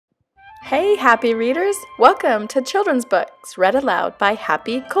Hey, happy readers! Welcome to Children's Books Read Aloud by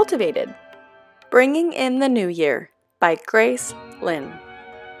Happy Cultivated. Bringing in the New Year by Grace Lynn.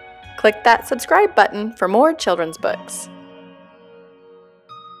 Click that subscribe button for more children's books.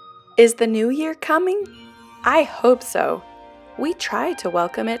 Is the new year coming? I hope so. We try to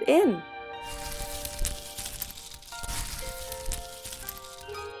welcome it in.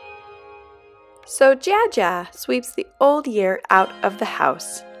 So Jaja sweeps the old year out of the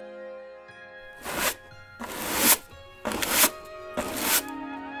house.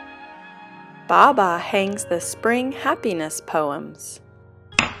 Baba hangs the spring happiness poems.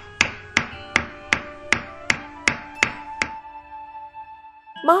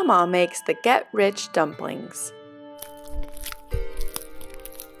 Mama makes the get-rich dumplings.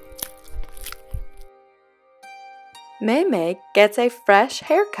 Meme gets a fresh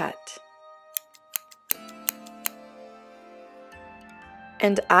haircut.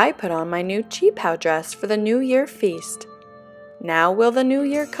 And I put on my new cheapao dress for the New Year feast. Now will the New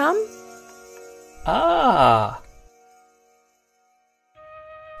Year come? Ah!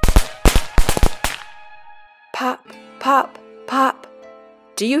 Pop, pop, pop.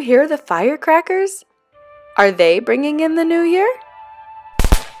 Do you hear the firecrackers? Are they bringing in the new year?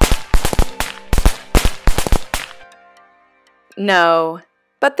 No,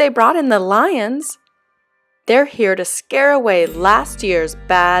 but they brought in the lions. They're here to scare away last year's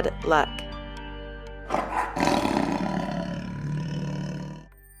bad luck.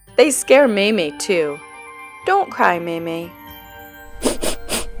 They scare Meme too. Don't cry, Meme.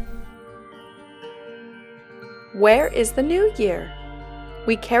 Where is the new year?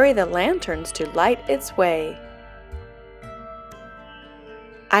 We carry the lanterns to light its way.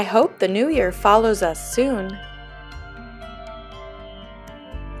 I hope the new year follows us soon.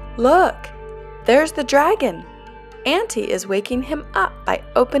 Look, there's the dragon. Auntie is waking him up by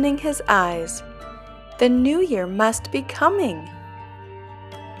opening his eyes. The new year must be coming.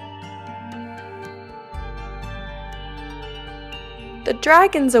 The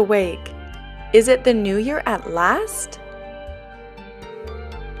dragon's awake. Is it the new year at last?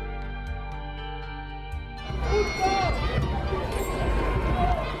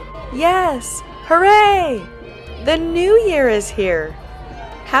 Yes! Hooray! The new year is here!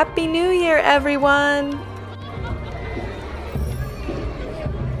 Happy New Year, everyone!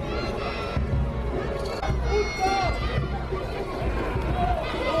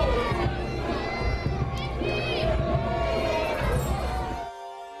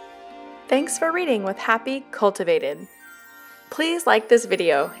 Thanks for reading with Happy Cultivated. Please like this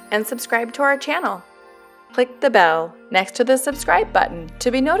video and subscribe to our channel. Click the bell next to the subscribe button to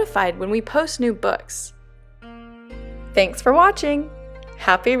be notified when we post new books. Thanks for watching.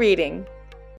 Happy reading!